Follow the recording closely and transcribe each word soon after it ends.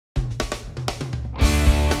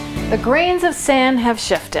The grains of sand have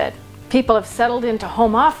shifted. People have settled into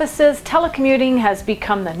home offices, telecommuting has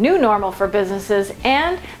become the new normal for businesses,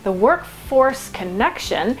 and the workforce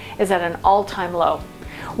connection is at an all-time low.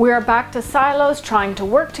 We are back to silos trying to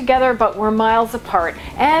work together, but we're miles apart,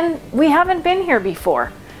 and we haven't been here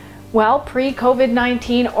before. Well,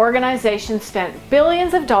 pre-COVID-19, organizations spent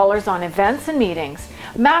billions of dollars on events and meetings.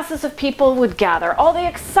 Masses of people would gather. All the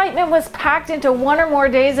excitement was packed into one or more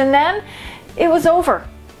days, and then it was over.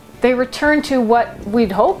 They returned to what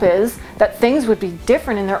we'd hope is that things would be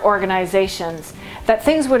different in their organizations, that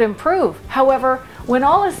things would improve. However, when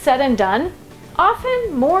all is said and done,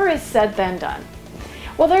 often more is said than done.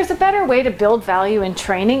 Well, there's a better way to build value in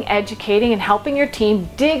training, educating, and helping your team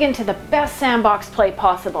dig into the best sandbox play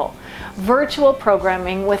possible. Virtual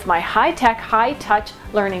programming with my high-tech, high-touch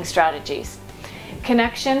learning strategies.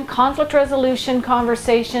 Connection, conflict resolution,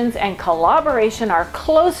 conversations, and collaboration are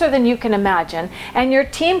closer than you can imagine, and your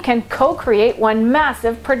team can co-create one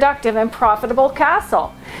massive, productive, and profitable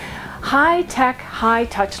castle. High-tech,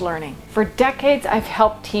 high-touch learning. For decades, I've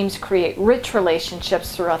helped teams create rich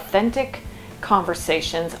relationships through authentic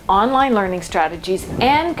conversations, online learning strategies,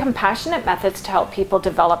 and compassionate methods to help people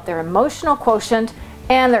develop their emotional quotient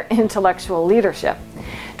and their intellectual leadership.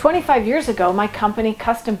 25 years ago, my company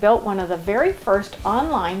custom built one of the very first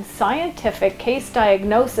online scientific case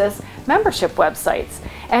diagnosis membership websites.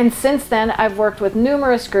 And since then, I've worked with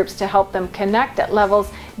numerous groups to help them connect at levels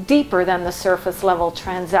deeper than the surface level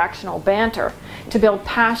transactional banter, to build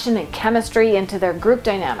passion and chemistry into their group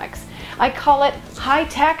dynamics. I call it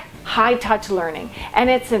high-tech, high-touch learning, and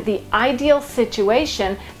it's the ideal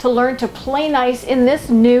situation to learn to play nice in this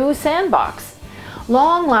new sandbox.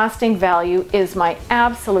 Long-lasting value is my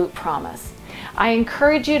absolute promise. I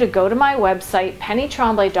encourage you to go to my website,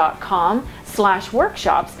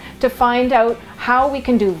 pennytrombley.com/workshops, to find out how we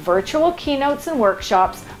can do virtual keynotes and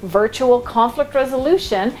workshops, virtual conflict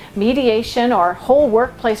resolution, mediation, or whole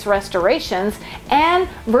workplace restorations, and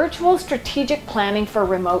virtual strategic planning for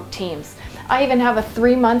remote teams. I even have a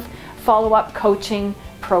 3-month follow-up coaching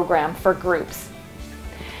program for groups.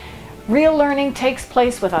 Real learning takes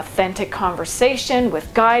place with authentic conversation,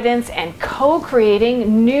 with guidance, and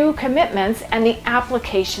co-creating new commitments and the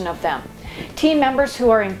application of them. Team members who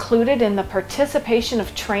are included in the participation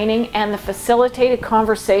of training and the facilitated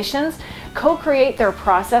conversations co-create their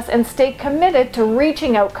process and stay committed to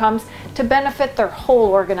reaching outcomes to benefit their whole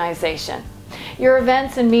organization. Your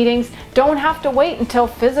events and meetings don't have to wait until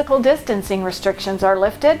physical distancing restrictions are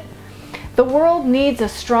lifted. The world needs a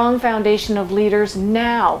strong foundation of leaders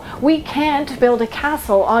now. We can't build a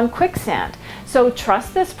castle on quicksand. So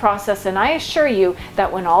trust this process, and I assure you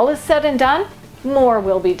that when all is said and done, more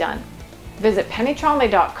will be done. Visit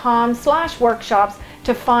pennytrombley.com/workshops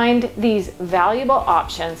to find these valuable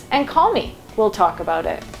options and call me. We'll talk about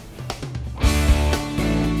it.